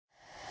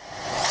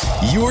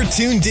You're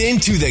tuned in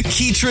to The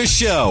Keetra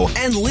Show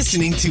and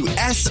listening to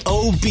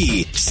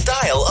SOB,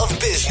 Style of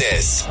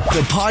Business,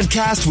 the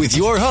podcast with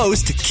your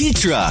host,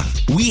 Keetra.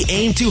 We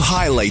aim to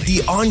highlight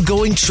the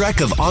ongoing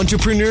trek of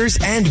entrepreneurs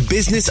and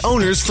business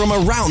owners from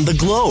around the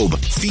globe,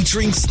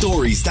 featuring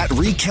stories that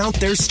recount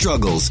their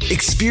struggles,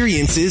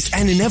 experiences,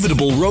 and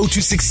inevitable road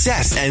to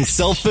success and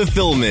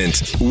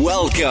self-fulfillment.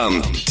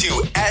 Welcome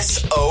to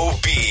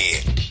SOB.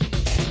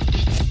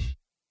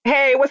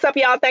 Hey, what's up,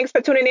 y'all? Thanks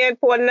for tuning in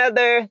for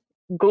another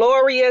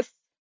glorious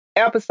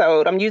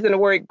episode. I'm using the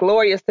word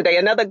glorious today.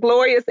 Another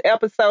glorious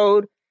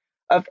episode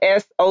of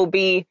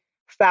SOB,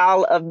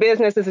 Style of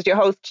Business. This is your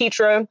host,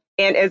 Keetra.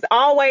 And as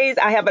always,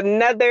 I have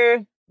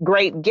another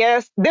great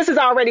guest. This is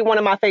already one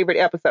of my favorite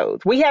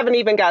episodes. We haven't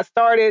even got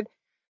started.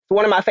 It's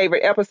one of my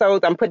favorite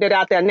episodes. I'm putting it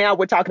out there now.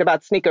 We're talking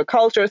about sneaker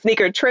culture,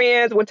 sneaker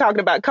trends. We're talking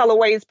about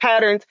colorways,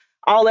 patterns,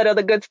 all that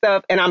other good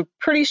stuff. And I'm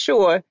pretty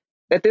sure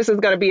that this is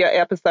going to be an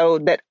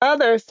episode that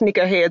other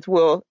sneakerheads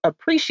will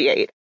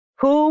appreciate.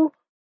 Who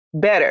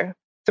better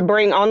to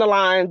bring on the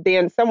line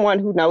than someone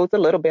who knows a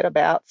little bit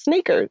about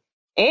sneakers?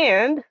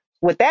 And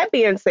with that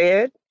being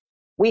said,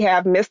 we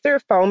have Mr.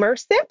 Fomer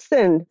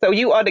Simpson. So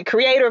you are the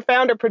creator,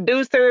 founder,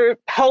 producer,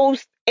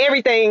 host,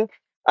 everything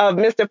of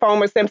Mr.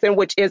 Fomer Simpson,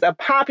 which is a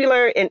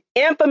popular and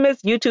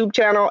infamous YouTube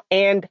channel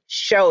and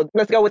show.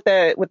 Let's go with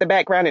the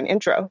background and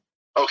intro.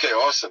 Okay,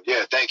 awesome.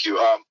 Yeah, thank you.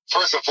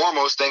 First and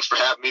foremost, thanks for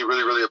having me.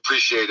 Really, really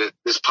appreciate it.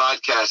 This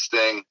podcast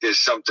thing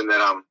is something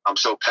that I'm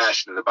so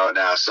passionate about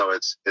now. So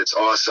it's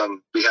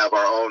awesome. We have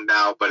our own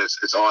now, but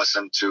it's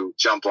awesome to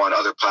jump on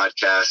other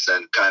podcasts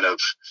and kind of,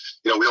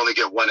 we only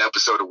get one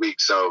episode a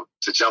week. So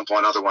to jump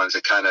on other ones,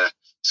 it kind of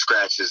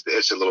scratches the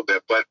itch a little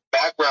bit. But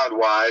background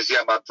wise,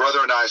 yeah, my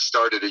brother and I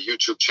started a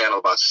YouTube channel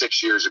about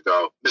 6 years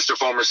ago, Mr.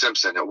 Fomer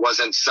Simpson. It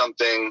wasn't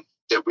something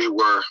that we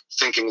were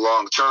thinking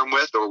long term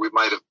with, or we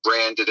might have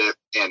branded it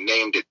and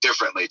named it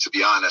differently, to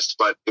be honest.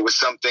 But it was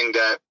something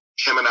that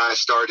him and I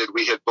started.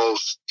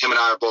 Him and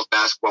I are both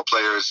basketball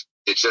players.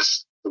 It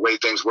just, the way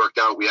things worked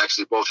out, we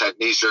actually both had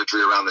knee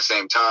surgery around the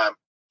same time.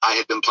 I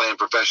had been playing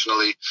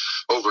professionally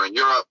over in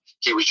Europe.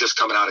 He was just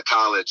coming out of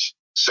college.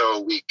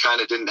 So we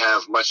kind of didn't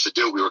have much to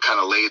do. We were kind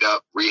of laid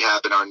up,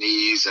 rehabbing our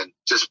knees and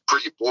just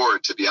pretty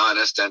bored, to be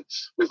honest. And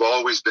we've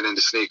always been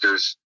into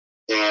sneakers.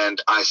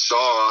 And I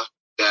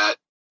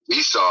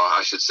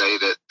should say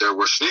that there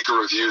were sneaker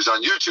reviews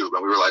on YouTube,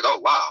 and we were like, oh,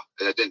 wow.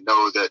 And I didn't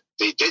know that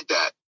they did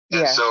that.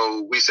 And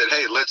so we said,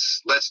 hey,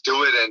 let's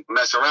do it and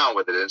mess around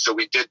with it. And so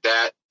we did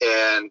that.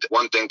 And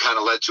one thing kind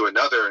of led to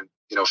another. And,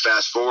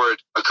 fast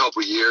forward a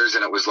couple of years,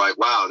 and it was like,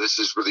 wow, this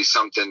is really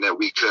something that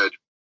we could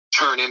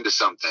turn into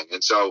something.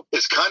 And so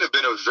it's kind of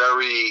been a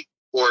very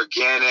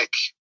organic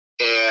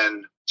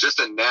and just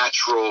a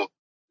natural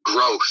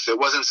growth. It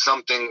wasn't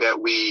something that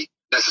we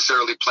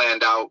necessarily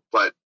planned out,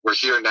 but we're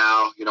here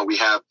now. We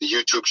have the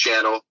YouTube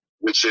channel,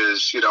 which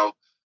is,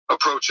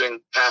 approaching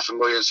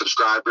 500,000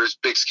 subscribers.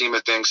 Big scheme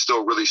of things,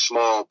 still really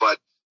small, but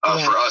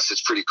for us,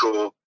 it's pretty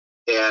cool.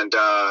 And,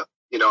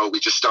 we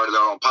just started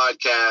our own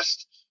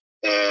podcast,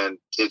 and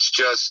it's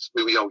just,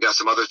 we got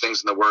some other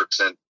things in the works,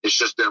 and it's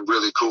just been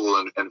really cool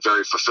and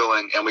very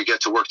fulfilling. And we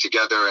get to work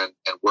together and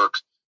work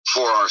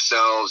for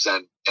ourselves,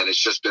 and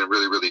it's just been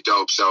really, really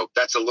dope. So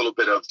that's a little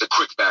bit of the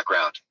quick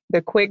background.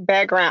 The quick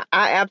background.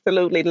 I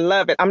absolutely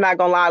love it. I'm not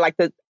going to lie.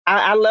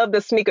 I love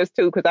the sneakers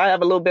too, because I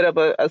have a little bit of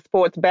a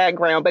sports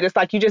background, but it's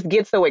like you just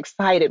get so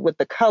excited with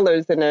the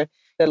colors and the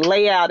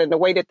layout and the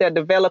way that they're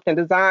developed and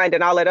designed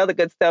and all that other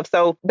good stuff.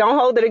 So don't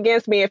hold it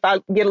against me if I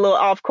get a little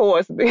off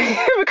course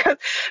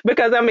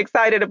because I'm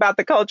excited about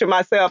the culture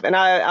myself. And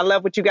I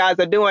love what you guys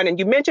are doing. And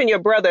you mentioned your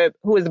brother,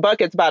 who is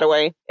Buckets, by the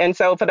way. And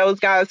so for those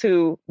guys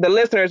the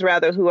listeners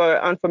rather, who are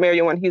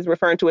unfamiliar when he's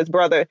referring to his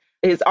brother,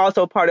 is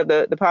also part of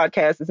the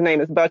podcast. His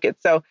name is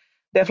Buckets. So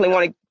definitely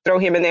want to throw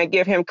him in there and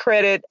give him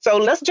credit. So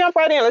let's jump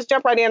right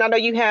in. I know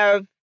you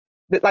have,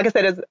 like I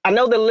said, I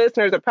know the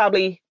listeners are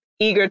probably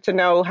eager to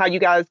know how you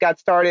guys got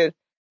started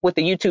with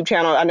the YouTube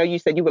channel. I know you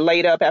said you were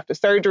laid up after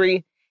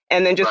surgery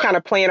and then just kind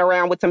of playing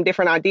around with some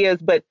different ideas.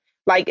 But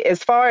like,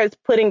 as far as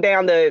putting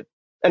down the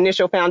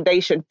initial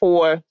foundation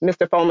for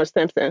Mr. Fomer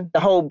Simpson, the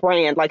whole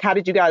brand, like, how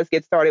did you guys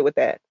get started with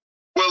that?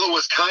 Well, it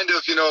was kind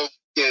of,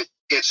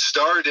 it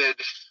started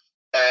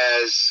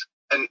as,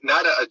 and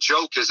not a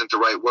joke isn't the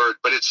right word,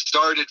 but it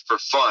started for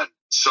fun.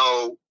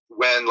 So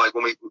when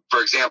we,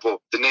 for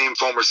example, the name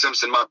Fomer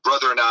Simpson, my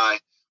brother and I,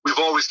 we've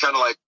always kind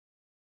of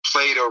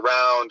played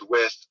around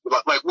with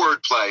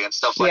wordplay and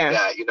stuff like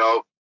that,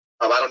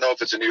 I don't know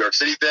if it's a New York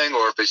City thing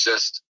or if it's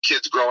just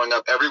kids growing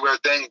up everywhere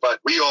thing, but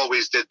we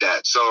always did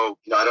that. So,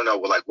 I don't know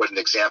what an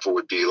example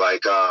would be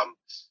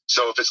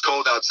so if it's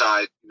cold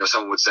outside,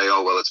 someone would say,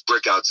 oh, well, it's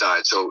brick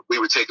outside. So we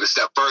would take it a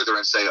step further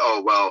and say,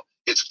 oh, well,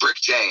 it's Brick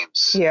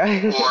James.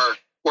 Yeah.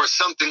 or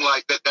something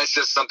like that. That's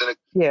just something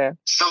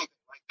something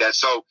like that.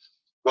 So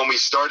when we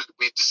started,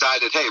 we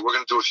decided, hey, we're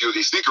going to do a few of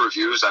these sneaker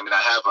reviews. I mean,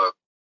 I have a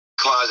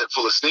closet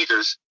full of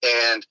sneakers,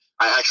 and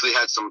I actually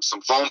had some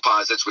foam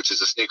posits, which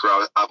is a sneaker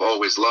I've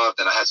always loved.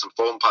 And I had some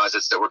foam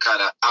posits that were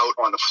kind of out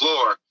on the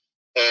floor.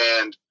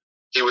 And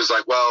he was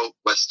like, well,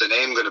 what's the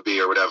name going to be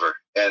or whatever?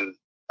 And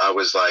I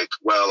was like,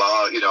 well,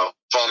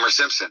 Farmer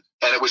Simpson.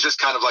 And it was just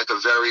kind of like a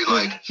very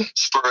like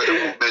spur of the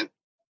moment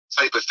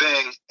type of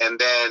thing. And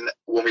then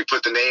when we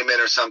put the name in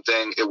or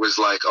something, it was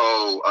like,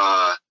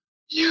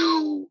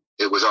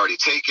 it was already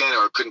taken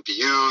or it couldn't be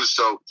used.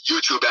 So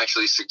YouTube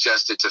actually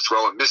suggested to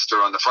throw a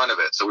Mr. on the front of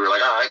it. So we were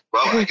like, all right,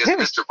 well, I guess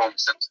Mr. Farmer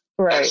Simpson.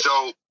 Right. And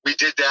so we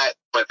did that.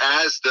 But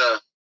as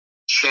the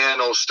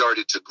channel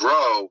started to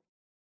grow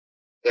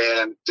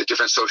and the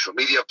different social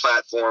media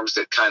platforms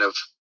that kind of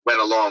went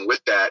along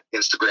with that,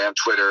 Instagram,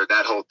 Twitter,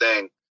 that whole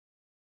thing,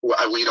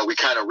 we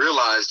kind of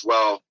realized,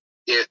 well,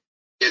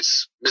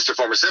 it's Mr.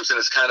 Farmer Simpson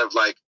is kind of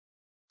like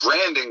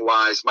branding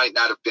wise might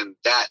not have been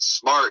that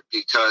smart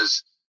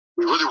because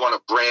we really want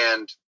to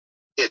brand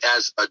it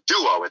as a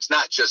duo. It's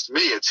not just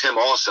me, it's him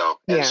also.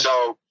 Yeah. And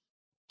so,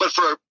 but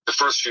for the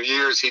first few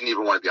years, he didn't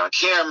even want to be on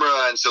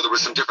camera. And so there were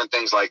some different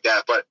things like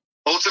that. But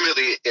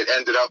ultimately, it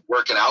ended up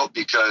working out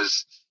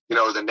because,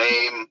 the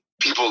name,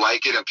 people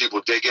like it and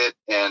people dig it.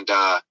 And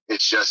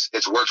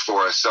it's worked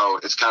for us. So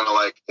it's kind of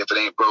like, if it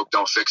ain't broke,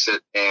 don't fix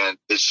it. And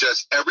it's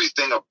just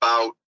everything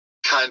about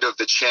kind of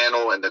the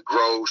channel and the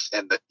growth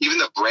and even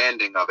the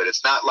branding of it.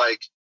 It's not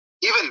like,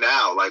 even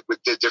now, like with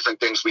the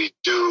different things we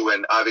do,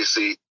 and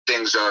obviously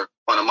things are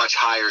on a much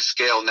higher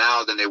scale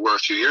now than they were a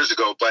few years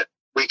ago, but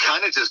we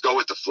kind of just go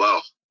with the flow.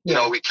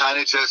 Yeah. We kind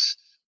of just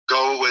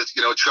go with,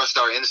 trust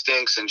our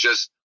instincts and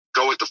just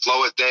go with the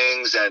flow of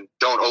things and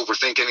don't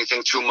overthink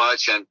anything too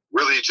much and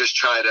really just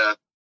try to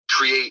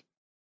create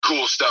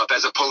cool stuff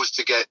as opposed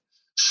to get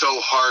so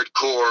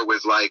hardcore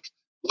with like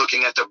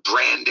looking at the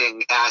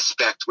branding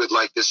aspect with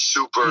like this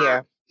super,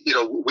 Yeah.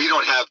 We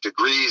don't have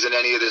degrees in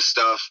any of this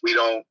stuff.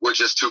 We're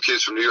just two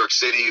kids from New York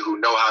City who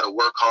know how to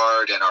work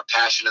hard and are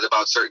passionate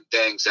about certain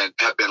things and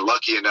have been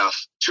lucky enough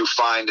to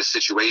find a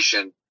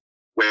situation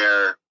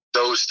where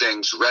those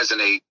things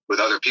resonate with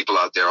other people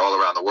out there all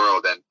around the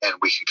world. And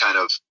we can kind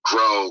of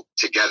grow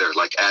together,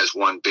 like as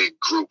one big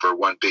group or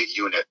one big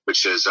unit,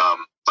 which is,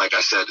 like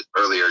I said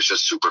earlier, is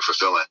just super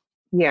fulfilling.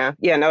 Yeah.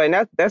 No,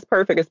 and that's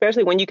perfect,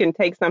 especially when you can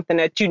take something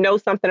that you know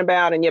something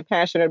about and you're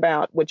passionate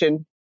about, which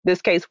in this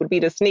case would be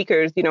the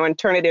sneakers, and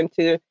turn it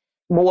into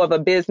more of a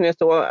business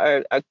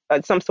or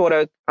some sort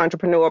of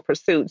entrepreneurial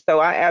pursuit.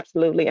 So I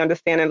absolutely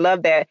understand and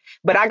love that.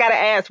 But I got to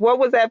ask, what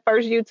was that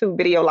first YouTube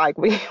video like?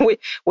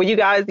 Were you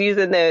guys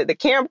using the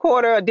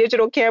camcorder, a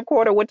digital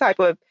camcorder? What type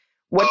of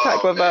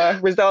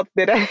results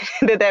did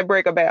that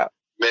bring about?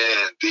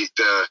 Man,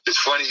 it's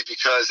funny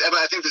because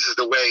I think this is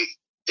the way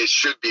it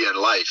should be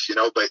in life,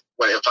 but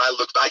if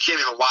I can't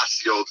even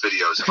watch the old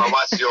videos. If I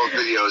watch the old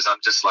videos, I'm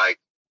just like,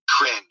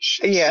 cringe.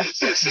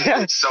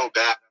 It's so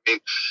bad. I mean,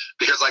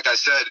 because like I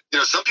said,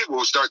 some people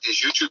who start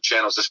these YouTube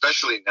channels,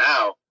 especially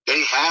now,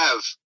 they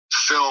have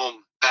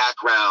film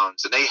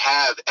backgrounds and they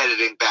have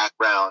editing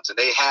backgrounds and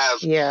they have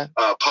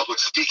public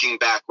speaking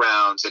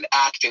backgrounds and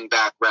acting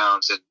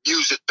backgrounds and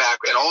music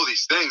and all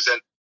these things.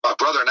 And my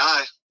brother and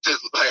I,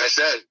 like I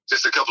said,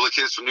 just a couple of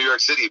kids from New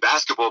York City,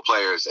 basketball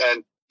players.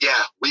 And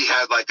yeah, we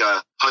had like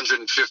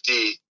 $150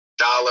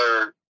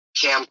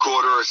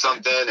 camcorder or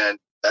something. And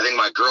I think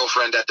my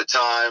girlfriend at the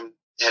time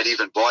had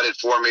even bought it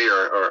for me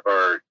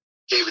or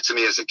gave it to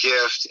me as a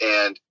gift.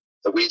 And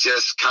we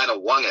just kind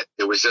of wung it.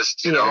 It was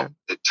just, turn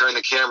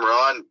the camera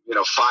on,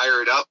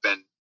 fire it up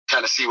and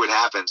kind of see what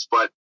happens.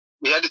 But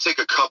we had to take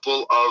a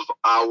couple of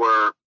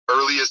our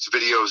earliest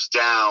videos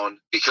down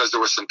because there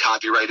were some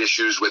copyright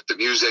issues with the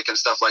music and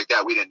stuff like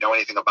that. We didn't know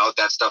anything about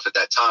that stuff at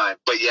that time.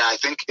 But yeah, I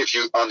think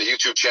on the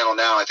YouTube channel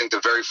now, I think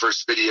the very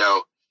first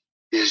video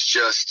is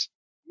just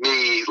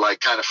me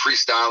like kind of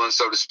freestyling,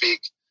 so to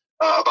speak,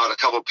 about a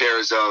couple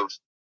pairs of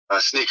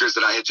sneakers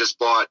that I had just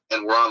bought,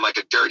 and we're on like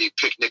a dirty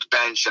picnic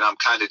bench, and I'm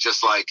kind of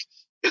just like,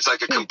 it's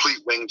like a complete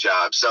wing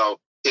job. So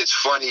it's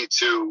funny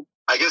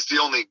I guess the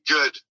only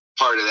good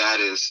part of that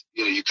is,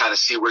 you kind of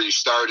see where you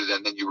started,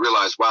 and then you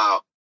realize,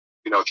 wow,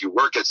 if you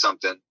work at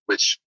something,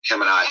 which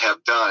him and I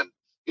have done,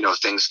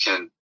 things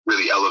can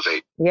really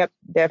elevate. Yep,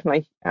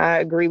 definitely. I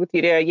agree with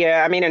you there.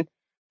 Yeah, I mean, and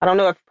I don't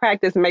know if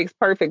practice makes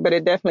perfect, but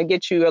it definitely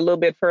gets you a little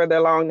bit further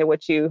along than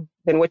what you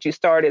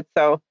started.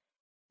 So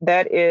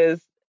that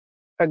is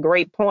a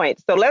great point.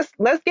 So let's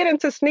get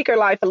into sneaker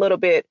life a little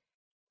bit.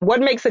 What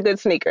makes a good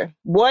sneaker?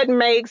 What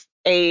makes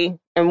and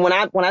when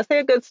I say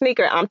a good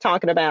sneaker, I'm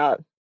talking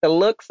about the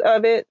looks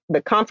of it,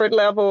 the comfort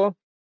level,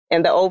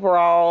 and the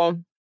overall.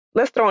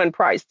 Let's throw in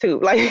price too,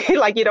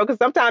 because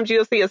sometimes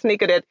you'll see a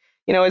sneaker that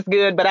is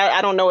good, but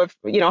I don't know if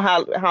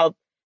how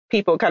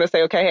people kind of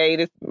say, okay, hey,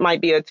 this might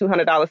be a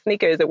 $200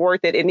 sneaker. Is it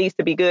worth it? It needs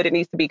to be good. It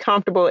needs to be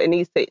comfortable. It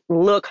needs to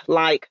look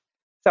like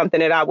something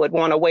that I would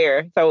want to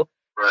wear. So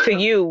right. To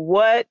you,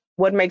 what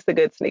makes a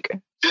good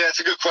sneaker? Yeah, it's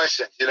a good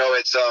question.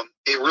 It's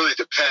it really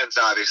depends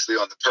obviously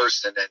on the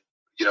person and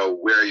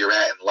where you're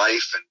at in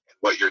life and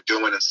what you're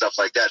doing and stuff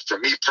like that. For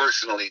me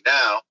personally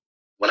now,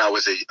 when I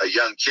was a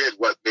young kid,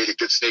 what made a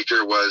good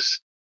sneaker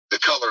was the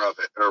color of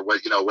it, or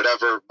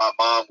whatever my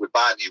mom would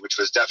buy me, which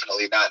was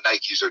definitely not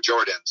Nikes or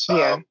Jordans.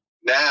 Yeah.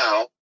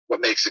 Now, what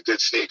makes a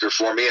good sneaker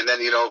for me, and then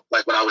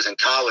like when I was in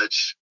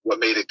college, what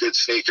made a good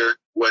sneaker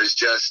was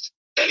just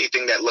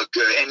anything that looked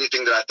good,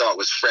 anything that I thought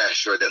was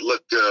fresh or that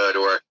looked good,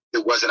 or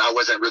I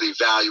wasn't really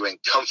valuing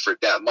comfort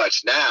that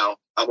much. Now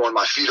I'm on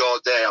my feet all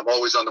day. I'm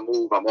always on the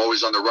move. I'm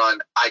always on the run.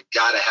 I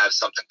got to have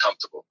something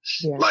comfortable.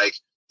 Yeah. Like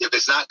if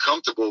it's not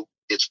comfortable,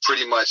 it's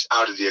pretty much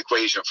out of the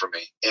equation for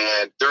me.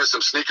 And there are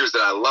some sneakers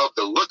that I love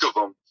the look of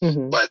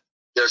them, but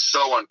they're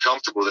so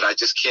uncomfortable that I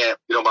just can't,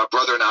 my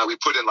brother and I, we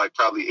put in like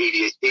probably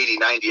 80,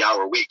 90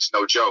 hour weeks,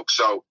 no joke.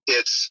 So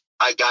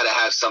I got to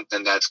have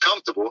something that's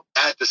comfortable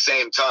at the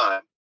same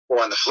time,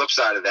 or on the flip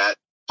side of that,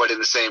 but in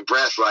the same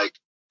breath, like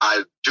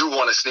I do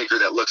want a sneaker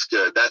that looks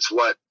good. That's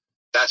what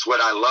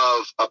I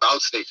love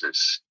about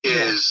sneakers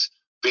is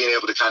being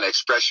able to kind of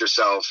express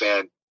yourself,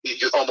 and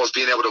you're almost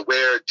being able to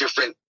wear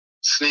different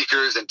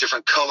sneakers and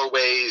different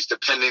colorways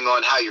depending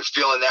on how you're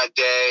feeling that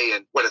day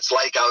and what it's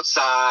like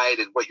outside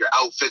and what your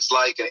outfit's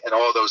like and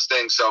all those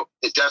things. So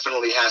it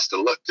definitely has to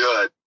look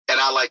good. And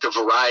I like a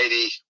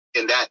variety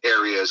in that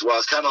area as well.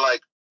 It's kind of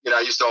like,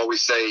 I used to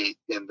always say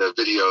in the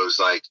videos,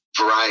 like,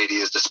 variety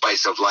is the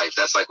spice of life.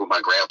 That's like what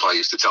my grandpa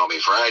used to tell me.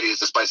 Variety is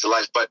the spice of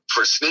life. But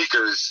for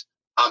sneakers,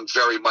 I'm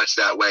very much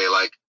that way.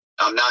 Like,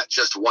 I'm not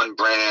just one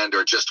brand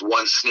or just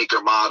one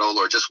sneaker model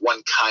or just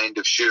one kind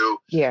of shoe.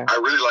 Yeah. I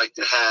really like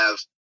to have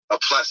a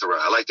plethora.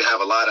 I like to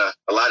have a lot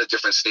of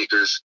different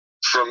sneakers.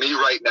 For me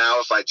right now,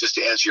 if I just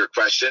to answer your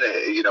question,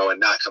 and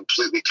not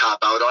completely cop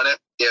out on it,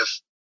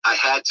 if I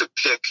had to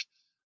pick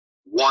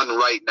one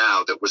right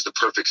now that was the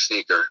perfect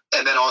sneaker,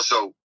 and then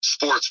also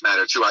sports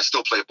matter too. I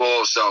still play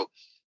ball,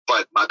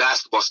 but my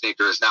basketball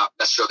sneaker is not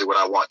necessarily what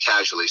I want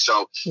casually.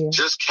 So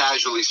just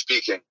casually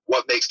speaking,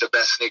 what makes the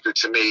best sneaker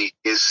to me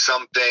is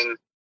something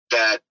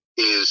that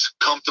is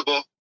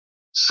comfortable,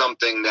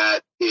 something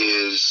that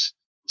is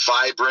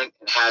vibrant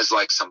and has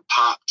like some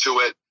pop to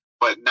it,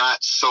 but not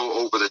so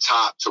over the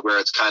top to where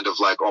it's kind of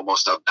like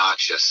almost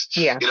obnoxious.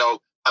 Yeah.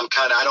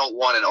 I don't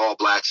want an all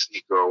black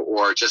sneaker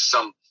or just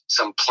some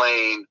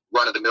plain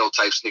run of the mill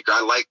type sneaker.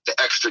 I like the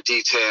extra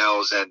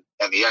details and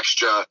the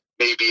extra,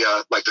 maybe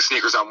like the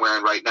sneakers I'm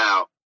wearing right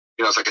now.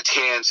 It's like a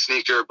tan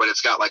sneaker, but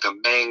it's got like a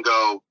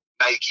mango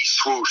Nike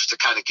swoosh to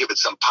kind of give it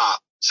some pop.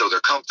 So they're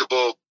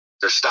comfortable,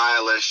 they're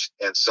stylish,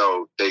 and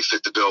so they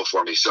fit the bill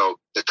for me. So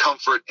the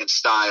comfort and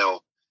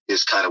style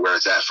is kind of where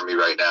it's at for me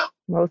right now.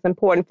 Most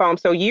important, Foam.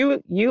 So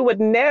you would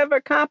never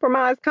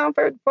compromise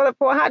comfort for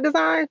high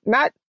design?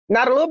 Not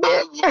a little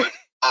bit? I would.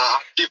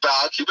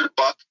 I'll keep it a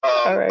buck.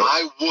 All right.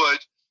 I would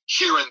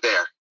here and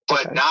there,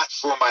 but not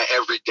for my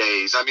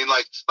everydays. I mean,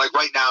 like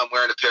right now I'm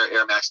wearing a pair of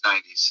Air Max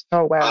 90s.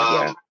 Oh,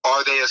 wow.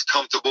 Are they as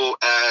comfortable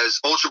as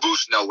Ultra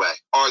Boost? No way.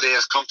 Are they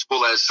as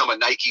comfortable as some of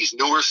Nike's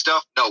newer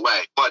stuff? No way.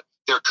 But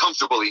they're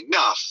comfortable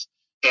enough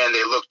and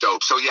they look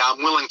dope. So yeah, I'm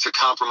willing to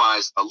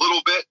compromise a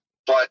little bit,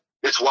 but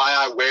it's why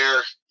I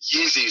wear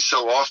Yeezys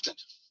so often.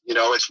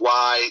 It's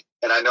why,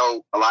 and I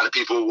know a lot of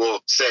people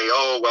will say,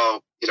 oh,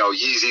 well,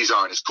 Yeezys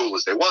aren't as cool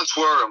as they once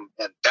were.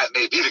 And that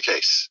may be the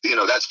case.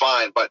 That's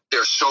fine. But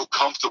they're so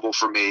comfortable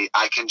for me.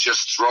 I can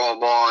just throw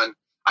them on.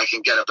 I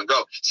can get up and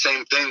go.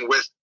 Same thing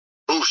with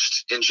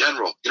Boost in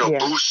general.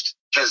 Boost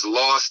has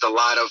lost a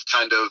lot of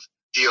kind of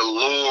the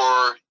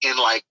allure in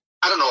I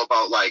don't know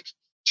about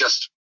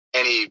just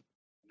any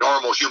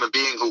normal human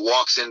being who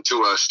walks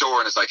into a store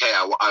and is like, hey,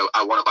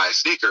 I want to buy a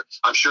sneaker.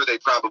 I'm sure they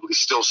probably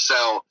still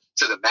sell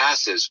to the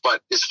masses.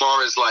 But as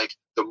far as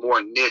the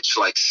more niche,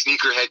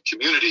 sneakerhead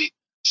community,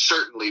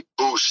 certainly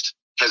Boost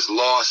has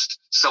lost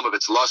some of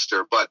its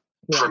luster. But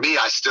for me,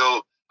 I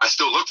still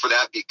look for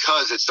that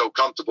because it's so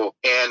comfortable.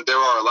 And there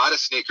are a lot of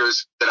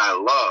sneakers that I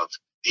love,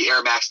 the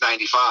Air Max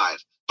 95,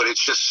 but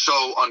it's just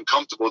so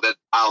uncomfortable that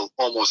I'll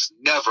almost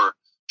never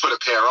put a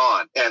pair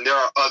on. And there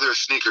are other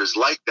sneakers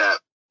like that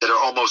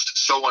are almost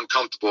so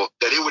uncomfortable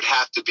that it would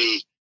have to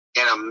be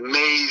an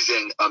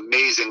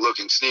amazing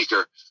looking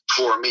sneaker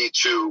for me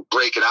to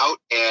break it out.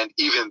 And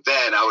even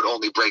then I would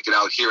only break it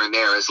out here and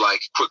there as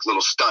quick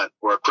little stunt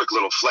or a quick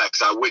little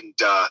flex. I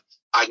wouldn't,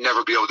 I'd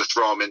never be able to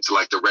throw them into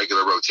the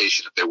regular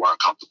rotation if they weren't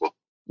comfortable.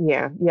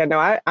 Yeah. No,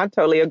 I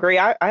totally agree.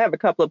 I have a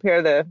couple of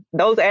pair of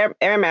those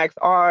Air Max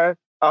are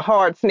a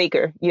hard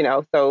sneaker,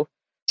 so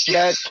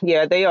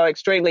they are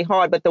extremely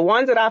hard. But the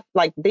ones that I've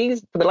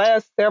these for the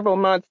last several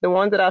months, the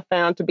ones that I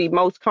found to be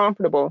most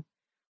comfortable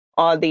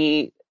are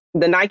the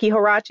Nike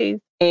Huaraches,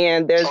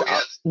 and there's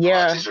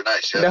Huaraches are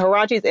nice, the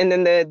Huaraches, and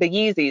then the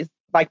Yeezys.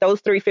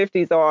 Those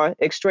 350s are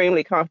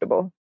extremely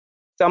comfortable.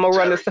 So I'm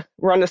gonna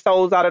run the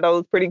soles out of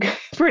those pretty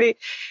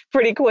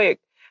quick.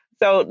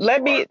 So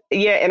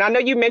and I know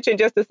you mentioned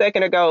just a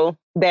second ago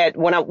that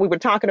when we were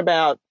talking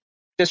about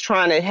just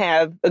trying to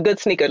have a good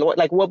sneaker,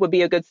 what would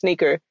be a good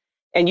sneaker.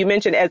 And you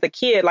mentioned as a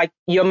kid,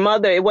 your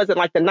mother, it wasn't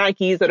the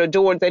Nikes or the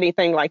Jordans,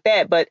 anything like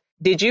that. But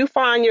did you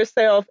find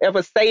yourself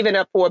ever saving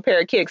up for a pair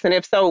of kicks? And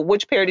if so,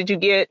 which pair did you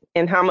get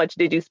and how much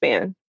did you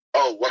spend?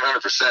 Oh,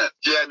 100%.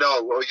 Yeah,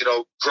 no,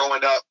 well,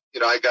 growing up,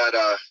 I got,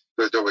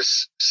 there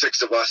was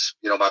 6 of us,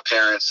 my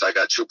parents, I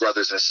got 2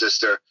 brothers and a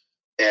sister,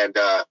 and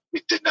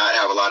we did not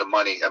have a lot of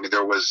money. I mean,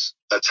 there was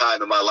a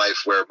time in my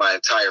life where my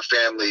entire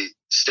family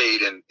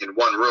stayed in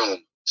one room.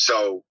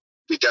 So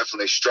we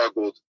definitely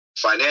struggled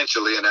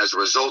financially. And as a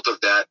result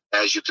of that,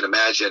 as you can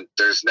imagine,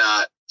 there's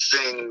not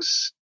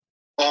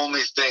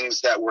only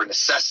things that were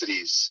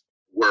necessities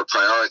were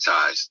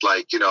prioritized.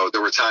 Like,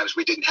 there were times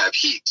we didn't have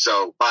heat.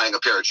 So buying a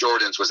pair of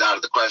Jordans was out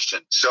of the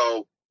question.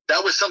 So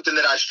that was something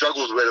that I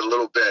struggled with a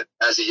little bit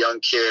as a young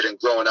kid and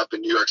growing up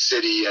in New York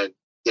City. And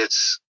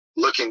it's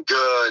looking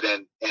good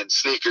and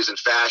sneakers and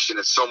fashion.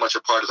 It's so much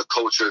a part of the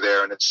culture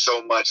there. And it's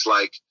so much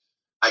like,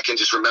 I can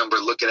just remember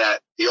looking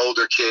at the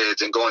older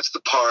kids and going to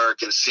the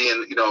park and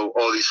seeing,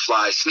 all these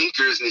fly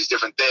sneakers and these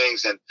different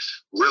things and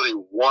really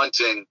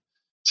wanting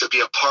to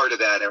be a part of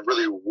that and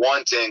really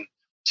wanting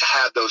to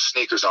have those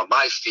sneakers on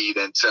my feet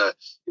and to,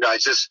 I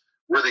just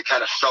really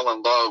kind of fell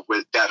in love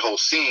with that whole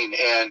scene.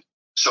 And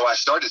so I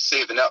started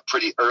saving up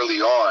pretty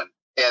early on.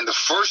 And the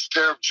first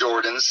pair of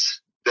Jordans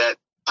that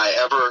I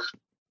ever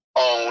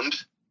owned,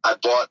 I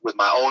bought with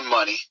my own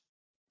money.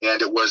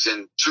 And it was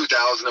in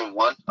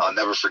 2001. I'll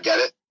never forget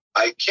it.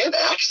 I can't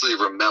actually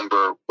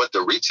remember what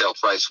the retail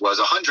price was,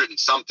 100 and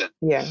something.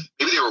 Yeah.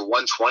 Maybe they were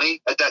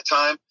 120 at that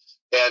time.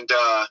 And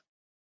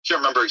can't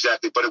remember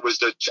exactly, but it was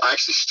I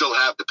actually still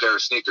have the pair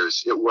of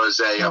sneakers. It was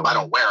I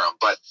don't wear them,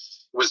 but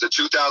it was the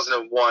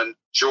 2001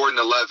 Jordan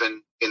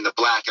 11 in the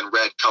black and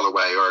red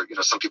colorway, or,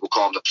 some people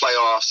call them the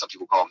playoffs. Some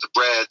people call them the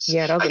breads.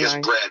 Yeah, those I guess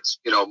nice. Breads,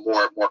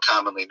 more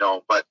commonly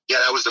known. But yeah,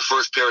 that was the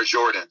first pair of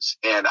Jordans.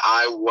 And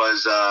I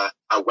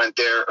went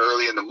there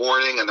early in the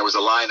morning and there was a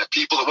line of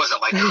people. It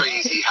wasn't like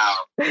crazy how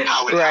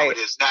it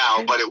is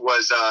now, but it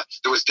was,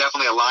 there was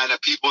definitely a line of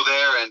people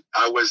there. And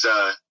I was,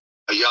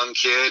 a young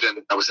kid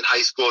and I was in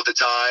high school at the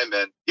time.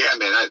 And yeah,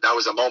 man, that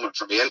was a moment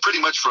for me. And pretty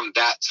much from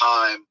that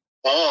time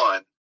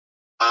on,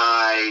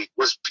 I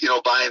was,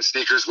 buying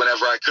sneakers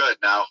whenever I could.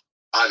 Now,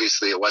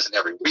 obviously it wasn't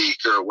every week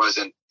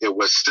it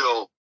was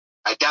still,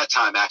 at that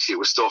time, actually, it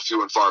was still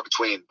few and far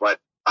between, but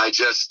I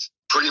just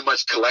pretty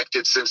much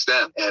collected since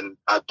then. And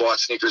I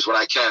bought sneakers when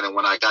I can. And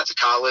when I got to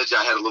college,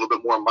 I had a little bit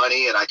more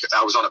money and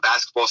I was on a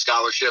basketball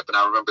scholarship. And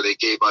I remember they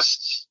gave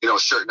us, a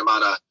certain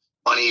amount of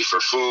money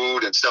for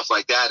food and stuff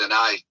like that. And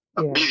I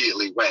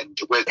immediately was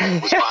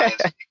buying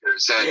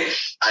sneakers. And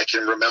I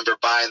can remember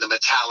buying the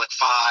metallic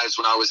 5s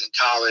when I was in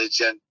college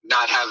and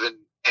not having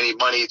any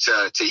money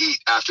to eat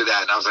after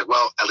that. And I was like,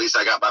 well, at least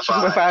I got my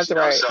 5s.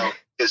 Right. So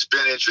it's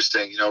been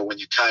interesting, when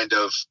you kind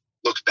of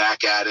look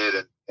back at it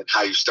and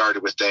how you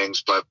started with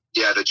things. But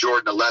yeah, the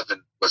Jordan 11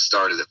 was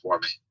started it for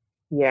me.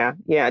 Yeah,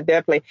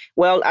 definitely.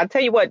 Well, I'll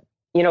tell you what,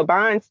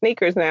 buying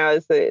sneakers now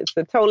is it's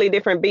a totally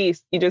different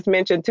beast. You just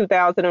mentioned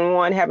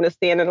 2001 having to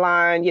stand in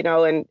line,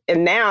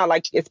 and now,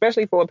 like,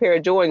 especially for a pair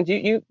of Jordans,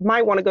 you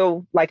might want to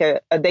go like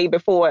a day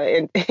before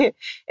and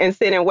and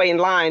sit and wait in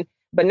line.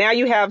 But now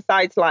you have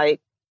sites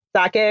like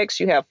StockX,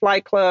 you have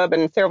Flight Club,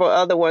 and several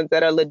other ones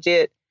that are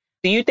legit.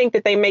 Do you think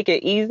that they make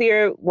it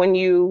easier when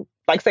you,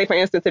 like, say, for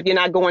instance, if you're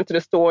not going to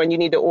the store and you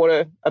need to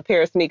order a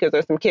pair of sneakers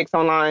or some kicks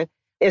online,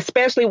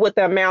 especially with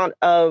the amount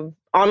of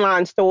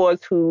online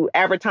stores who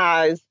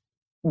advertise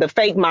the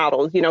fake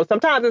models?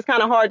 Sometimes it's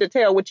kind of hard to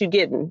tell what you're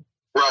getting.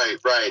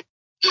 Right.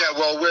 Yeah,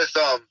 well, with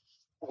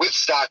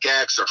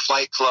StockX or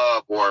Flight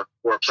Club or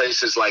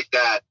places like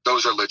that,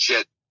 those are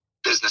legit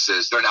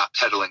businesses. They're not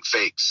peddling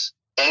fakes.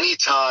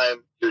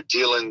 Anytime you're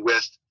dealing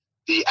with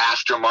the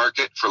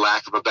aftermarket, for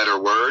lack of a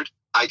better word,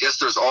 I guess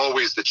there's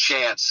always the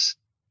chance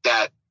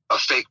that a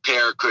fake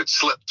pair could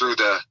slip through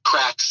the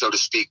cracks, so to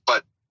speak.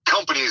 But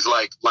companies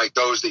like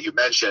those that you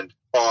mentioned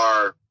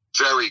are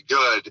very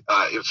good,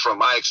 from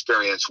my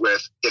experience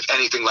with, if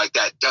anything like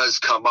that does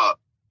come up,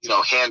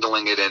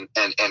 handling it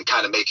and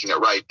kind of making it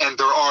right. And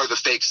there are the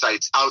fake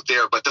sites out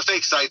there, but the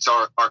fake sites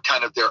are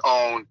kind of their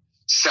own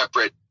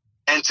separate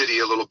entity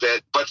a little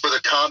bit. But for the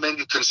common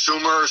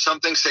consumer or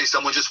something, say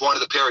someone just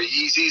wanted a pair of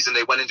Yeezys and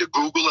they went into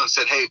Google and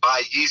said, hey,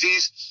 buy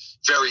Yeezys,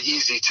 very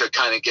easy to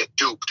kind of get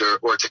duped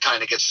or to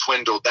kind of get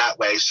swindled that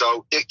way.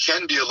 So it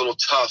can be a little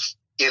tough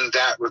in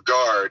that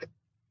regard.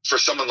 For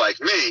someone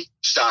like me,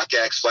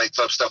 StockX, Flight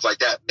Club, stuff like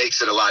that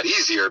makes it a lot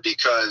easier,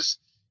 because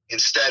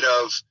instead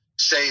of,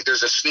 say,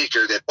 there's a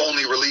sneaker that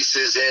only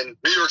releases in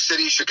New York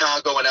City,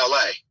 Chicago, and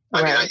LA.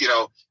 I mean,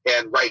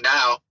 and right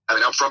now,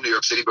 I'm from New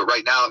York City, but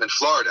right now I'm in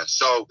Florida.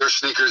 So there's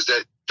sneakers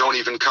that don't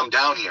even come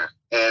down here.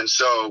 And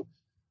so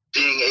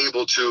being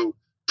able to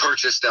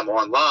purchase them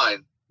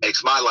online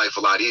makes my life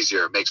a lot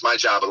easier, makes my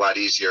job a lot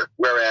easier.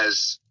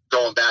 Whereas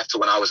going back to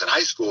when I was in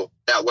high school,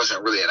 that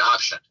wasn't really an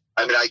option.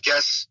 I mean, I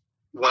guess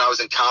when I was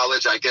in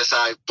college, I guess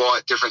I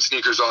bought different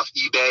sneakers off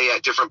eBay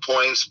at different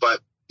points, but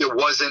it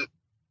wasn't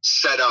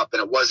set up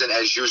and it wasn't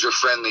as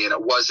user-friendly and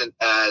it wasn't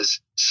as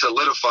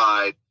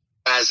solidified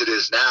as it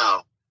is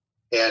now.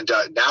 And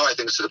now I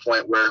think it's to the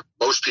point where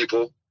most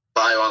people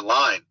buy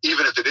online,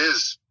 even if it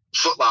is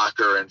Foot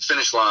Locker and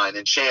Finish Line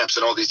and Champs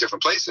and all these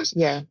different places.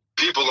 Yeah.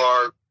 People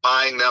are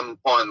buying them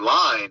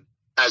online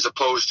as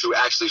opposed to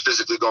actually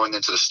physically going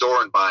into the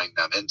store and buying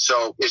them. And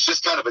so it's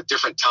just kind of a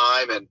different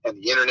time, and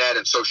the internet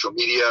and social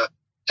media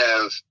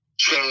have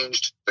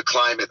changed the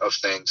climate of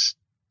things.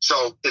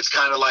 So it's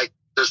kind of like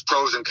there's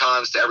pros and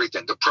cons to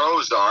everything. The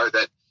pros are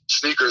that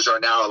sneakers are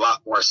now a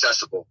lot more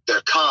accessible.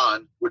 Their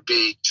con would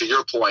be, to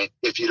your point,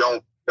 if you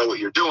don't know what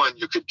you're doing,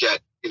 you could get,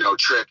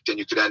 tricked and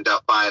you could end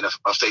up buying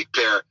a fake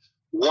pair.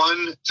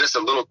 One, just a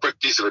little quick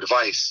piece of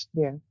advice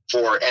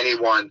for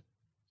anyone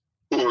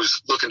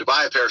who's looking to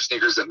buy a pair of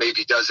sneakers that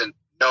maybe doesn't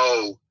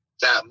know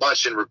that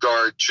much in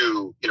regard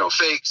to,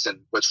 fakes and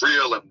what's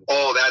real and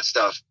all that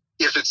stuff.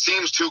 If it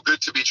seems too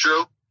good to be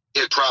true,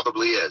 it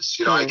probably is.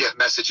 I get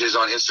messages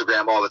on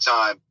Instagram all the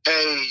time.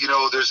 Hey,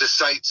 there's this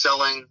site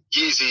selling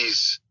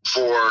Yeezys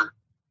for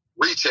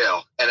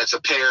retail, and it's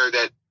a pair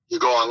that you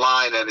go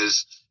online and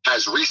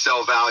has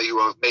resale value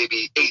of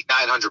maybe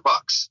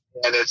 $800-900.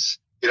 And it's,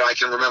 I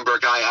can remember a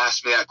guy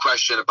asked me that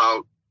question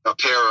about a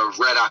pair of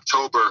Red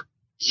October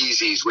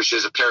Yeezys, which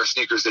is a pair of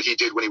sneakers that he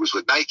did when he was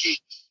with Nike.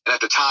 And at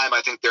the time,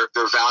 I think their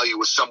value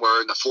was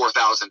somewhere in the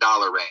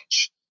 $4,000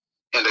 range.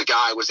 And the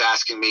guy was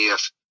asking me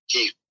if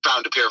he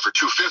found a pair for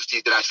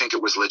 $250, did I think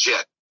it was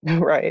legit?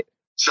 Right.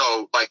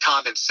 So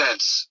common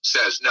sense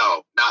says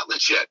no, not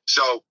legit.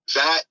 So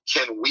that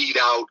can weed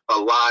out a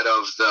lot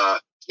of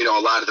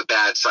the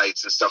bad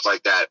sites and stuff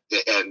like that,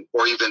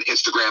 or even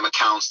Instagram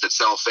accounts that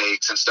sell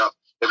fakes and stuff.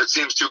 If it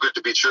seems too good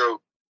to be true,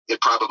 it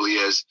probably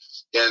is.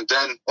 And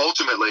then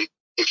ultimately,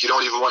 if you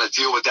don't even want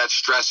to deal with that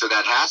stress or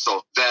that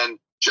hassle, then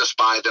just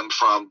buy them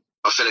from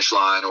a Finish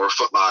Line or a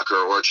Foot Locker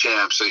or a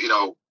Champs,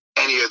 so,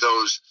 any of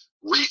those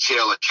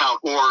retail account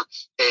or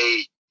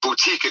a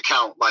boutique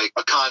account like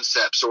a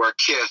Concepts or a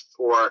Kith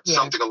or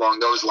something along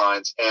those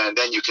lines. And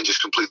then you can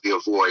just completely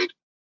avoid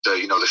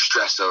the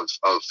stress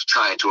of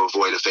trying to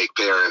avoid a fake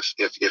pair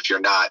if you're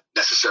not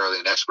necessarily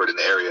an expert in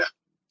the area.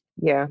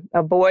 Yeah.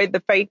 Avoid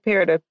the fake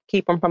pair to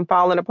keep them from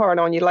falling apart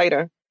on you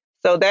later.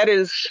 So that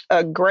is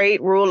a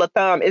great rule of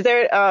thumb. Is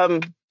there,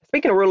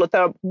 speaking of rule of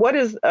thumb, what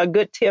is a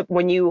good tip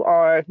when you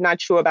are not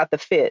sure about the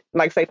fit?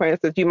 Like, say, for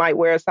instance, you might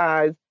wear a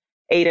size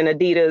 8 in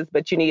Adidas,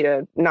 but you need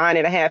a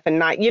 9.5 and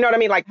 9. You know what I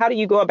mean? Like, how do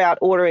you go about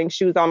ordering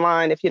shoes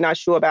online if you're not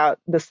sure about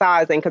the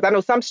sizing? Because I know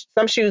some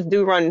shoes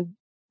do run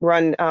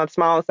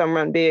small, some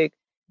run big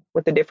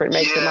with the different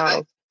makes and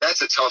models.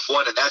 That's a tough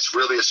one. And that's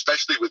really,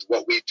 especially with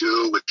what we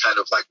do with kind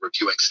of like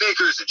reviewing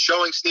sneakers and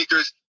showing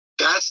sneakers,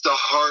 that's the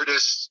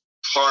hardest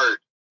part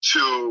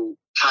to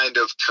kind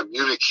of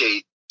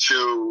communicate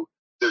to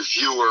the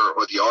viewer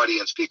or the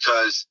audience,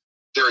 because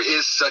there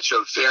is such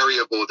a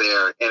variable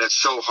there and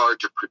it's so hard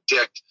to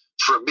predict.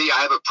 For me,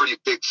 I have a pretty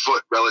big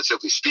foot,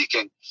 relatively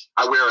speaking.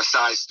 I wear a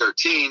size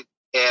 13,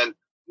 and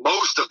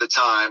most of the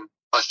time,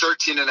 a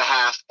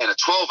 13.5 and a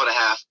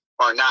 12.5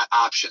 are not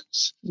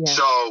options. Yeah.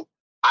 So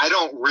I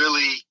don't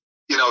really,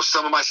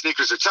 some of my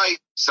sneakers are tight.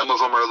 Some of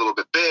them are a little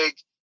bit big.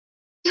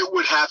 It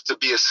would have to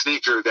be a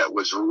sneaker that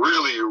was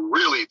really,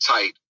 really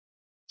tight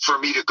for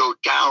me to go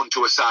down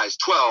to a size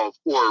 12,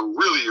 or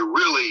really,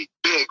 really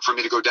big for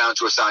me to go down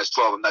to a size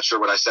 12. I'm not sure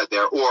what I said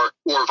there, or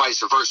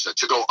vice versa.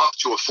 To go up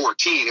to a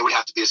 14, it would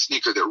have to be a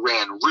sneaker that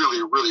ran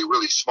really, really,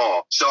 really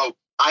small. So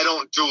I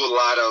don't do a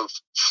lot of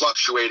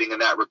fluctuating in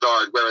that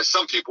regard. Whereas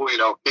some people,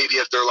 maybe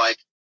if they're like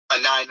a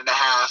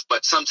 9.5,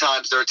 but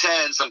sometimes they're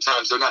 10,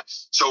 sometimes they're not.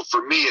 So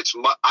for me,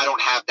 I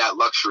don't have that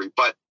luxury.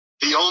 But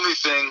the only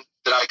thing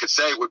that I could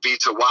say would be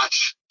to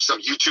watch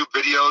some YouTube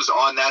videos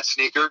on that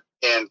sneaker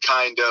and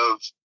kind of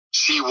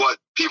see what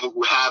people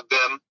who have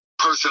them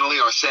personally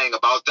are saying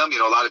about them.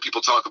 A lot of people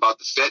talk about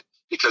the fit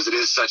because it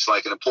is such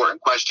like an important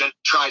question.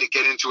 Try to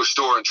get into a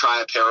store and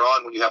try a pair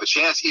on when you have a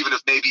chance, even if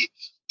maybe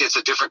it's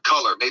a different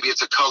color. Maybe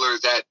it's a color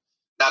that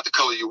not the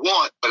color you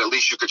want, but at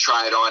least you could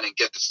try it on and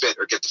get the fit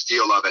or get the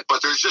feel of it.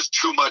 But there's just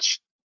too much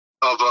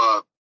of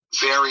a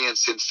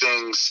variance in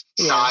things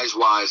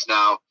size-wise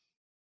now.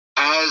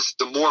 As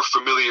the more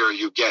familiar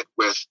you get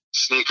with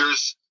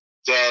sneakers,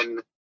 then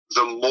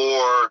the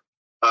more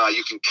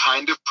you can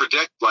kind of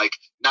predict, like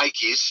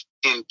Nikes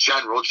in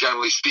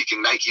generally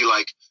speaking, Nike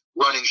like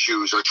running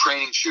shoes or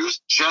training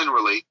shoes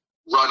generally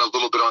run a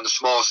little bit on the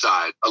small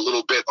side, a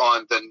little bit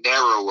on the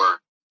narrower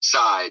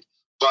side.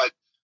 But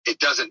it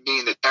doesn't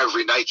mean that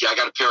every Nike, I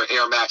got a pair of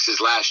Air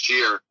Maxes last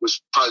year,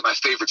 was probably my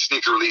favorite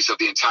sneaker release of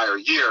the entire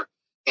year.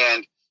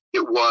 And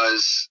it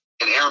was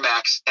an Air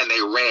Max and they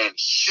ran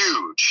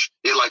huge.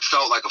 It like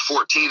felt like a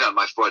 14 on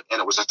my foot and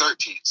it was a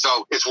 13.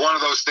 So it's one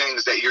of those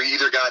things that you're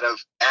either got to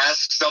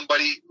ask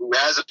somebody who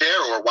has a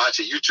pair or watch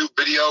a YouTube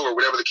video or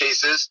whatever the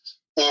case is,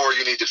 or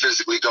you need to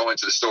physically go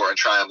into the store and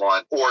try them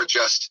on, or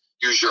just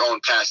use your own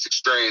past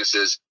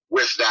experiences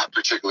with that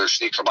particular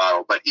sneaker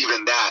model. But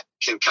even that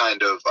can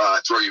kind of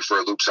throw you for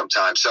a loop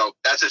sometimes. So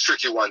that's a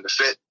tricky one to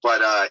fit.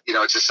 But,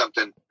 it's just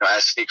something,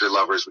 as sneaker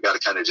lovers, we got to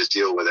kind of just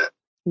deal with it.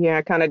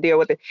 Yeah, kind of deal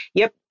with it.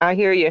 Yep, I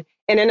hear you.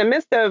 And in the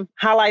midst of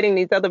highlighting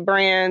these other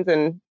brands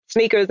and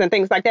sneakers and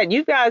things like that,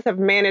 you guys have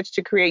managed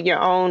to create your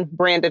own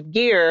brand of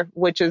gear,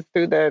 which is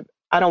through the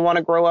I Don't Want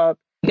to Grow Up.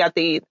 You got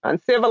the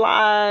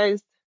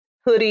Uncivilized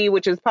hoodie,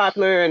 which is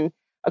popular, and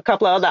a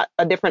couple of other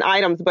different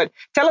items. But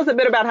tell us a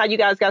bit about how you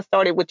guys got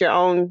started with your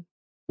own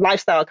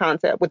lifestyle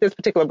concept with this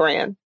particular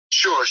brand.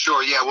 Sure.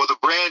 Yeah, well, the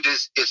brand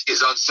is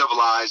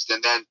Uncivilized.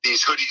 And then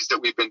these hoodies that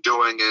we've been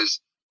doing is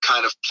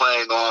kind of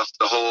playing off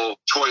the whole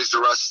Toys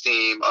R Us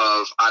theme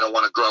of I don't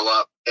want to grow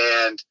up.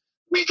 And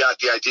we got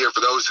the idea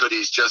for those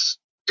hoodies just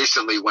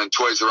recently when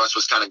Toys R Us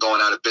was kind of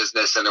going out of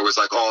business and there was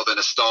like all the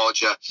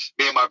nostalgia.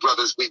 Me and my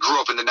brothers, we grew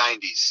up in the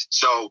 90s.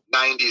 So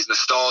 90s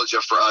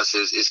nostalgia for us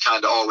is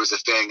kind of always a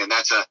thing. And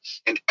that's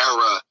an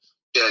era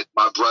that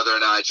my brother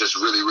and I just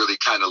really, really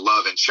kind of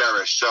love and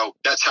cherish. So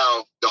that's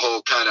how the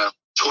whole kind of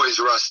Toys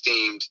R Us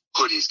themed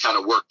hoodies kind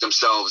of work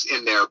themselves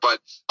in there. But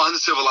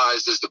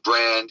Uncivilized is the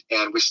brand,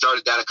 and we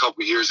started that a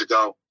couple of years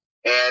ago.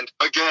 And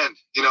again,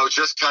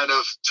 just kind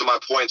of to my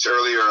points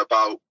earlier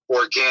about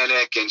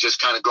organic and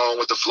just kind of going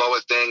with the flow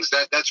of things,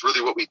 that's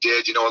really what we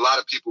did. A lot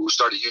of people who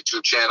start a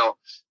YouTube channel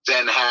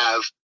then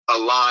have a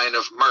line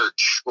of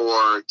merch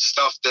or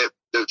stuff that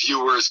the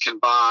viewers can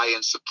buy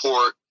and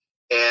support.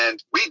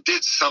 And we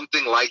did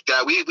something like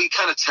that. We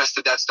kind of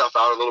tested that stuff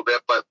out a little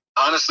bit, but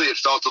honestly, it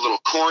felt a little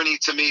corny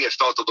to me. It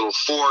felt a little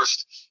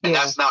forced, and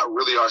that's not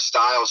really our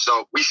style.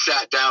 So we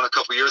sat down a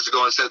couple years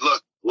ago and said,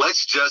 look,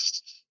 let's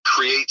just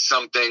create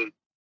something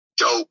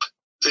dope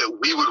that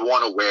we would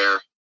want to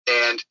wear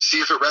and see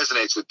if it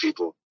resonates with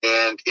people.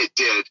 And it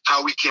did.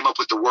 How we came up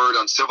with the word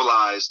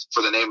Uncivilized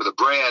for the name of the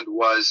brand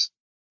was,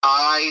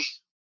 I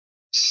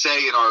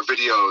say in our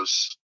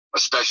videos,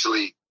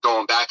 especially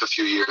going back a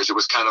few years, it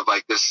was kind of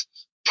like this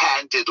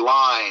patented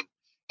line,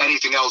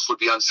 anything else would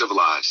be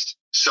uncivilized.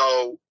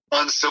 So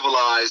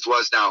Uncivilized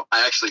was, now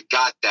I actually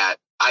got that.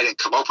 I didn't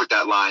come up with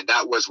that line.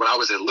 That was when I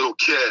was a little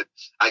kid.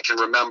 I can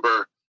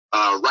remember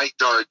Right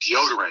Guard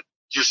deodorant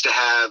used to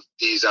have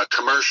these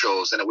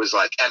commercials, and it was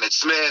like Emmitt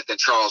Smith and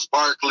Charles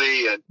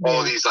Barkley and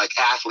all these like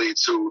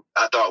athletes who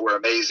I thought were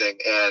amazing.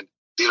 And,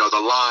 the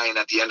line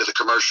at the end of the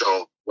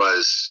commercial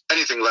was,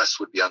 anything less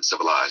would be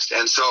uncivilized.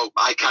 And so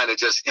I kind of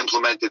just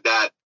implemented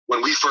that.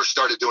 When we first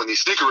started doing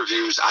these sneaker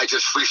reviews, I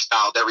just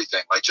freestyled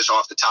everything, like just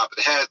off the top of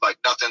the head, like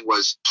nothing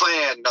was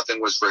planned,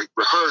 nothing was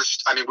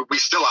rehearsed. I mean, we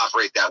still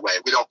operate that way.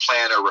 We don't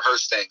plan or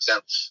rehearse things,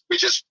 and we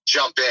just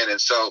jump in.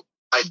 And so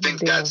I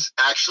think that's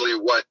actually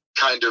what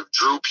kind of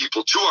drew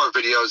people to our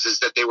videos, is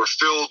that they were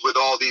filled with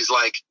all these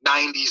like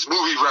 90s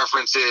movie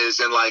references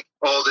and like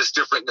all this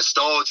different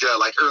nostalgia,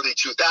 like early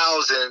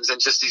 2000s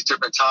and just these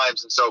different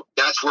times. And so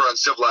that's where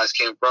Uncivilized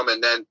came from.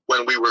 And then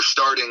when we were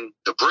starting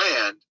the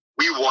brand,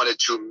 we wanted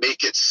to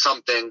make it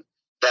something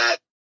that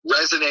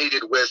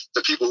resonated with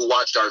the people who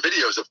watched our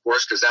videos, of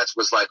course, because that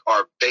was like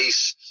our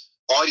base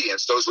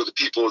audience. Those were the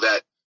people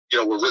that,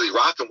 were really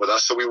rocking with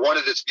us. So we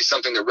wanted it to be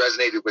something that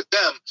resonated with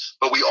them,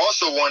 but we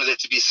also wanted it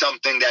to be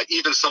something that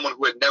even someone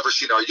who had never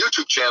seen our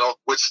YouTube channel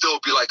would still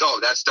be like, oh,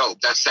 that's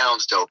dope. That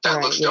sounds dope.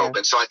 That looks dope.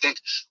 And so I think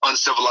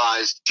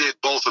Uncivilized did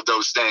both of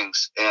those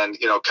things, and,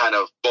 kind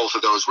of both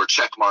of those were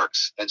check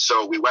marks. And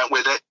so we went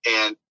with it,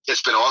 and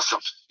it's been awesome.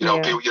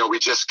 We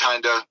just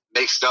kind of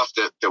make stuff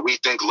that we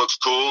think looks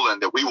cool and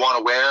that we want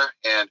to wear,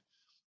 and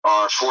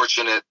are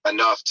fortunate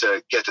enough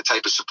to get the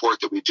type of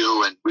support that we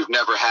do. And we've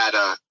never had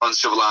a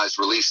Uncivilized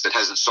release that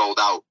hasn't sold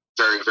out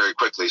very, very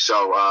quickly.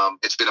 So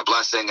it's been a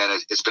blessing,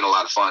 and it's been a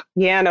lot of fun.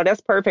 Yeah, no,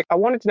 that's perfect. I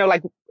wanted to know,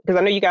 because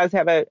I know you guys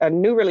have a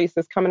new release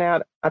that's coming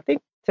out, I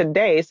think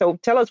today. So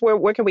tell us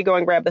where can we go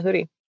and grab the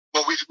hoodie?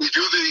 Well, we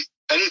do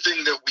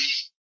anything that we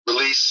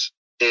release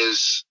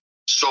is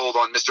sold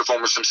on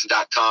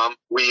MrFomerSimpson.com.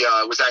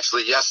 It was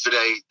actually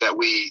yesterday that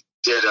we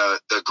did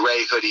the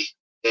gray hoodie,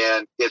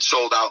 and it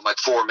sold out in like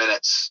 4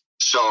 minutes.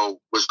 So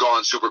was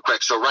gone super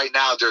quick. So right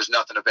now there's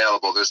nothing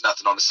available. There's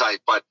nothing on the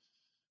site. But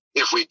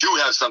if we do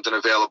have something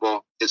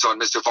available, it's on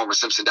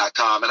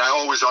MrFomerSimpson.com. And I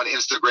always, on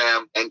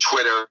Instagram and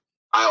Twitter,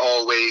 I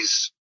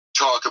always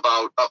talk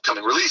about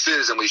upcoming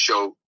releases, and we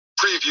show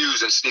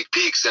previews and sneak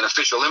peeks and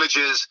official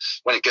images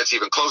when it gets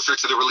even closer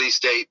to the release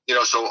date,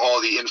 so all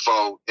the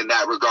info in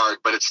that regard.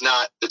 But it's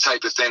not the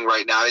type of thing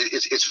right now.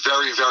 It's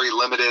very, very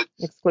limited.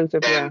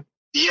 Exclusive,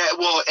 Yeah,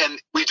 well, and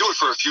we do it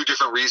for a few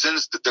different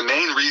reasons. The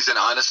main reason,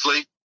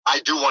 honestly, I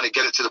do want to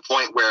get it to the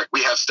point where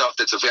we have stuff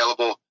that's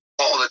available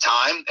all the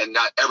time, and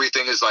not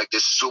everything is like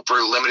this super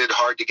limited,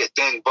 hard to get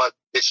thing. But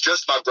it's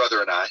just my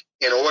brother and I.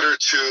 In order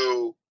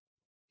to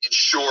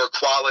ensure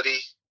quality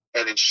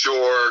and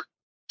ensure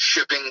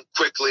shipping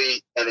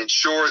quickly and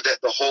ensure that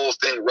the whole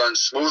thing runs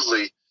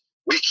smoothly,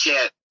 we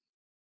can't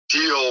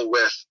deal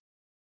with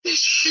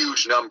these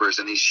huge numbers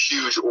and these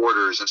huge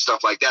orders and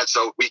stuff like that.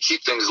 So we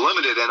keep things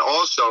limited. And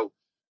also,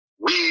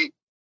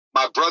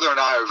 my brother and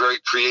I are very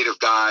creative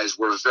guys.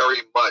 We're very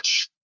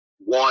much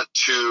want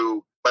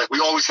to, we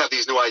always have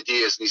these new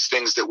ideas and these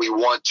things that we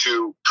want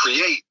to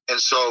create. And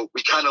so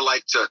we kind of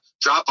like to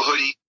drop a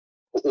hoodie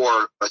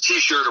or a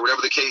t-shirt or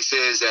whatever the case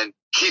is and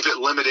keep it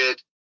limited,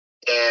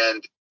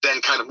 and then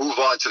kind of move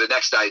on to the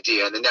next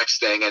idea and the next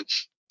thing. And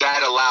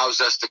that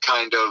allows us to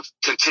kind of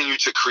continue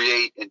to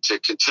create and to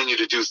continue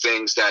to do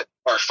things that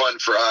are fun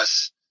for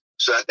us.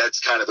 So that's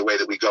kind of the way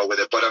that we go with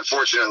it. But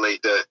unfortunately,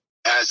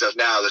 as of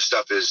now, the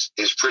stuff is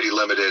pretty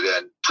limited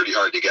and pretty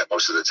hard to get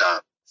most of the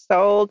time.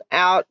 Sold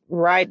out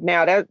right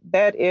now.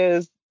 That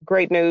is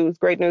great news.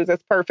 Great news.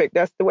 That's perfect.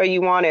 That's the way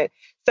you want it.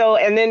 So,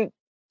 and then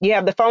you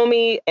have the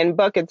Foamy and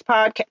Buckets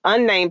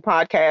unnamed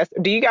podcast.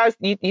 Do you guys,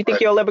 you think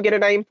you'll ever get a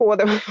name for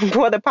the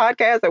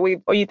podcast,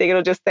 or you think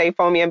it'll just say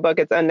Foamy and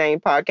Buckets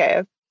unnamed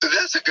podcast?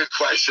 That's a good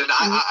question.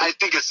 I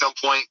think at some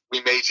point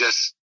we may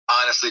just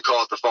honestly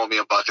call it the Foamy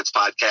and Buckets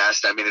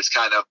podcast. I mean, it's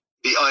kind of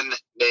the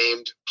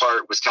unnamed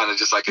part was kind of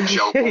just like a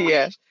joke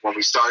when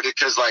we started,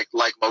 because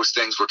like most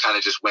things, we're kind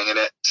of just winging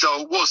it.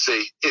 So we'll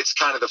see. It's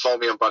kind of the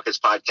Foamy and Buckets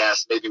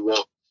podcast. Maybe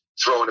we'll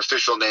throw an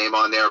official name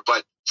on there,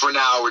 but for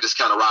now, we're just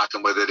kind of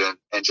rocking with it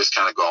and just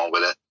kind of going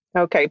with it.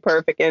 Okay,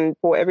 perfect. And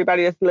for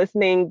everybody that's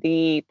listening,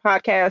 the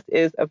podcast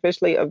is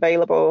officially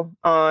available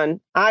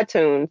on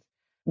iTunes.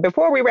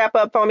 Before we wrap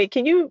up, Foamy,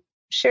 can you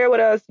share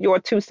with us your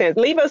 2 cents?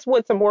 Leave us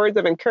with some words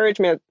of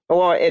encouragement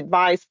or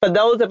advice for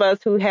those of us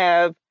who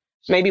have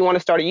maybe want to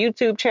start a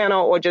YouTube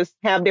channel or just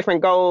have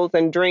different goals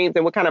and dreams,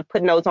 and we're kind of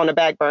putting those on the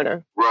back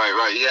burner.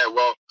 Right. Yeah.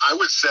 Well, I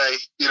would say,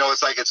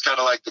 it's kind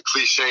of like the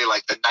cliche,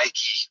 like the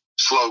Nike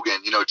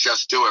slogan,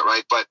 just do it,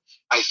 right? But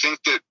I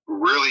think that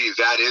really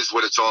that is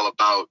what it's all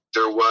about.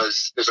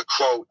 There's a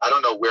quote, I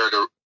don't know where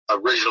it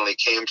originally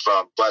came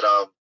from, but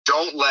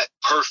don't let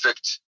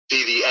perfect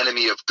be the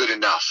enemy of good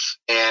enough.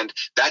 And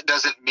that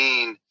doesn't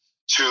mean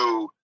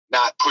to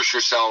not push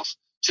yourself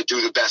to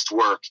do the best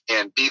work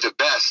and be the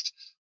best,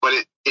 but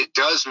it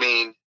does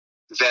mean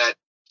that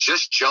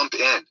just jump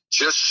in,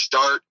 just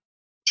start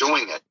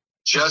doing it,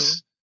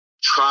 just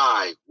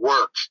try,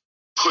 work,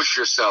 push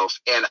yourself,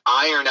 and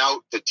iron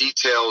out the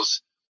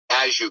details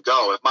as you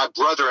go. If my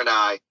brother and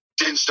I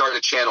didn't start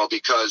a channel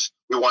because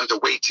we wanted to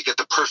wait to get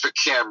the perfect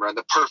camera and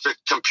the perfect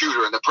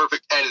computer and the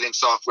perfect editing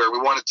software, we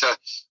wanted to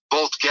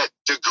both get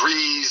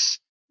degrees,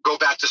 go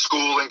back to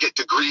school and get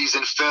degrees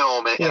in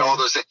film and all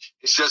those things.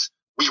 It's just,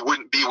 we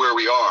wouldn't be where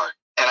we are.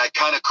 And I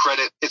kind of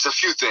credit, it's a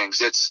few things.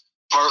 It's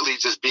partly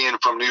just being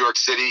from New York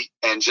City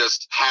and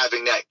just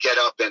having that get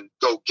up and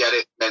go get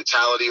it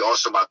mentality.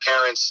 Also, my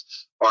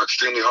parents are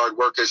extremely hard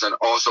workers, and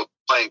also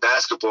playing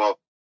basketball,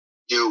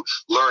 you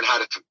learn how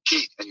to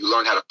compete and you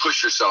learn how to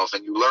push yourself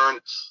and you learn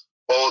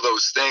all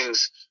those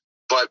things.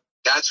 But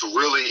that's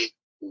really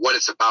what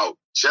it's about.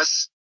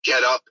 Just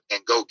get up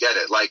and go get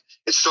it. Like,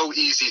 it's so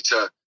easy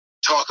to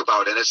talk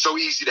about it, and it's so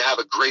easy to have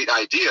a great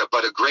idea,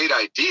 but a great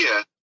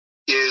idea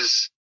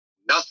is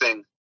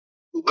nothing,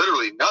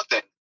 literally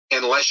nothing,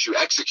 unless you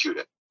execute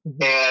it.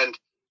 And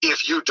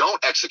if you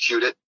don't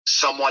execute it,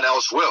 someone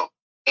else will.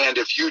 And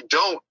if you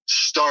don't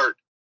start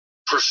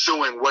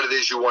pursuing what it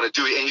is you want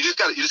to do, and you just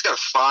got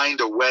to find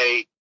a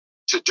way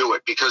to do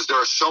it, because there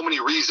are so many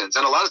reasons,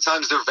 and a lot of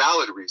times they're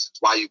valid reasons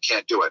why you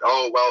can't do it.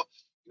 Oh, well,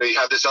 you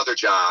have this other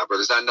job, or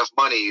there's not enough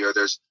money, or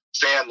there's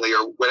family,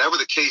 or whatever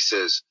the case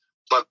is.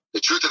 But the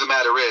truth of the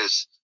matter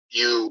is,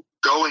 you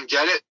go and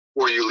get it,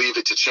 or you leave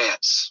it to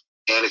chance.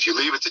 And if you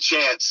leave it to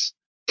chance,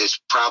 it's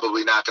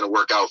probably not going to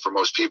work out for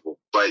most people.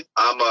 But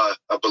I'm a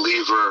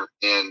believer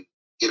in,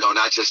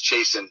 not just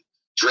chasing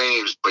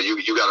dreams, but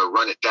you got to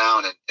run it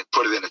down and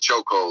put it in a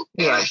chokehold.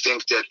 Yeah. And I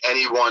think that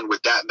anyone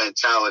with that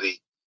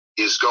mentality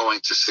is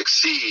going to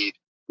succeed,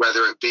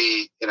 whether it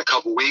be in a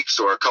couple weeks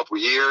or a couple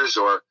years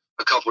or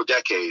a couple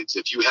decades.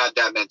 If you have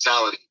that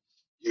mentality,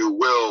 you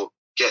will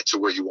get to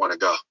where you want to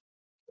go.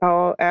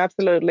 Oh,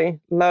 absolutely.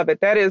 Love it.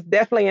 That is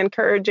definitely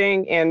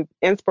encouraging and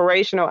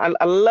inspirational.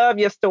 I love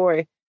your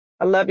story.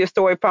 I love your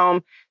story,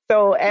 Foam.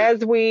 So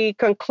as we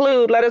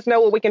conclude, let us know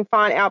where we can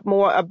find out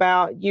more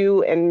about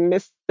you and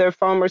Mr.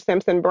 Foamer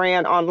Simpson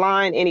brand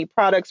online, any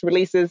products,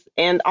 releases,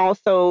 and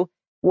also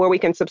where we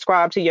can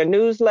subscribe to your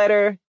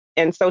newsletter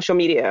and social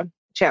media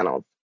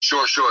channels.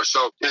 Sure.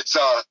 So it's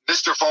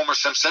Mr. Foamer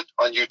Simpson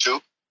on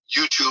YouTube.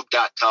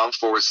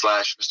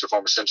 YouTube.com/Mr.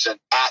 Foamer Simpson,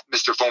 at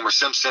Mr. Foamer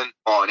Simpson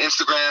on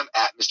Instagram,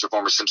 at Mr.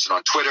 Foamer Simpson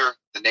on Twitter.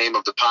 The name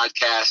of the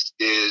podcast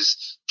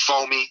is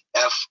Foamy,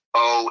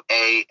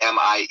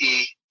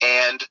 Foamie,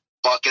 and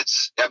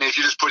Buckets. I mean, if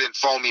you just put in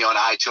Foamy on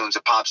iTunes,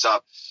 it pops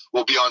up.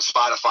 We'll be on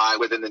Spotify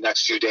within the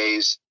next few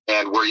days,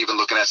 and we're even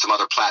looking at some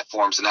other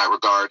platforms in that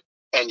regard.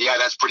 And yeah,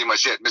 that's pretty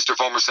much it.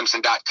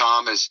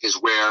 MrFoamerSimpson.com is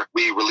where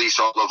we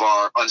release all of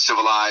our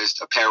uncivilized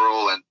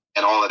apparel and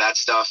all of that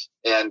stuff.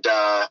 And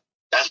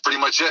that's pretty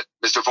much it,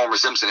 Mr. Foamer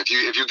Simpson. If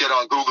you get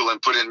on Google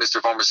and put in Mr.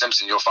 Foamer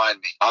Simpson, you'll find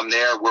me. I'm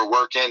there. We're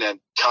working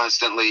and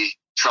constantly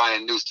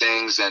trying new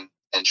things and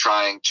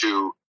trying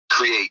to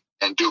create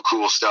and do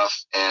cool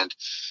stuff. And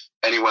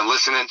anyone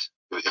listening,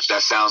 if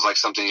that sounds like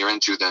something you're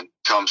into, then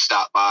come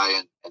stop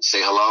by and say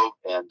hello.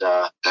 And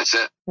that's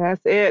it. That's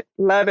it.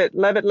 Love it.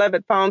 Love it. Love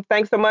it, Foam.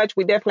 Thanks so much.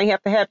 We definitely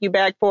have to have you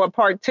back for a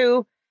part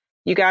 2.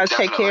 You guys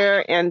Take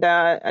care. And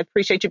I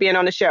appreciate you being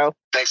on the show.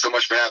 Thanks so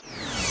much for having me.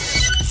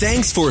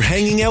 Thanks for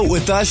hanging out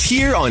with us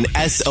here on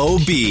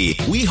SOB.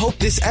 We hope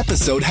this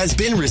episode has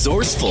been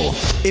resourceful.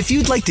 If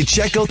you'd like to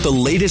check out the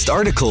latest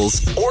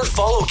articles or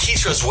follow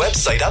Keetra's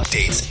website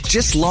updates,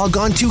 just log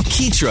on to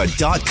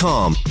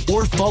Keetra.com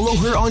or follow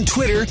her on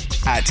Twitter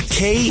at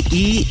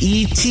KEETRIA.